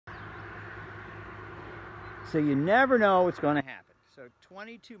So you never know what's going to happen. So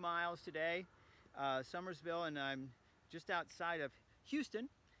 22 miles today, Summersville, and I'm just outside of Houston.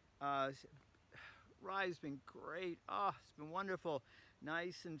 Ride's been great. Oh, it's been wonderful.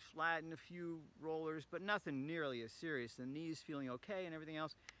 Nice and flat and a few rollers, but nothing nearly as serious. The knees feeling okay and everything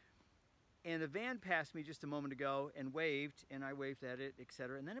else. And a van passed me just a moment ago and waved, and I waved at it,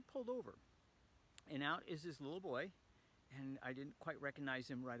 etc. And then it pulled over. And out is this little boy, and I didn't quite recognize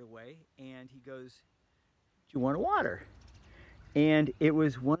him right away. And he goes, "Do you want water?" And it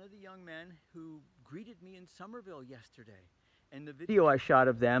was one of the young men who greeted me in Somerville yesterday. And the video I shot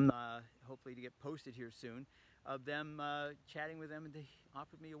of them, hopefully to get posted here soon, of them chatting with them, and they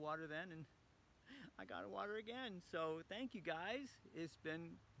offered me a water then, and I got a water again. So thank you guys. It's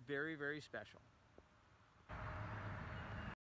been very, very special.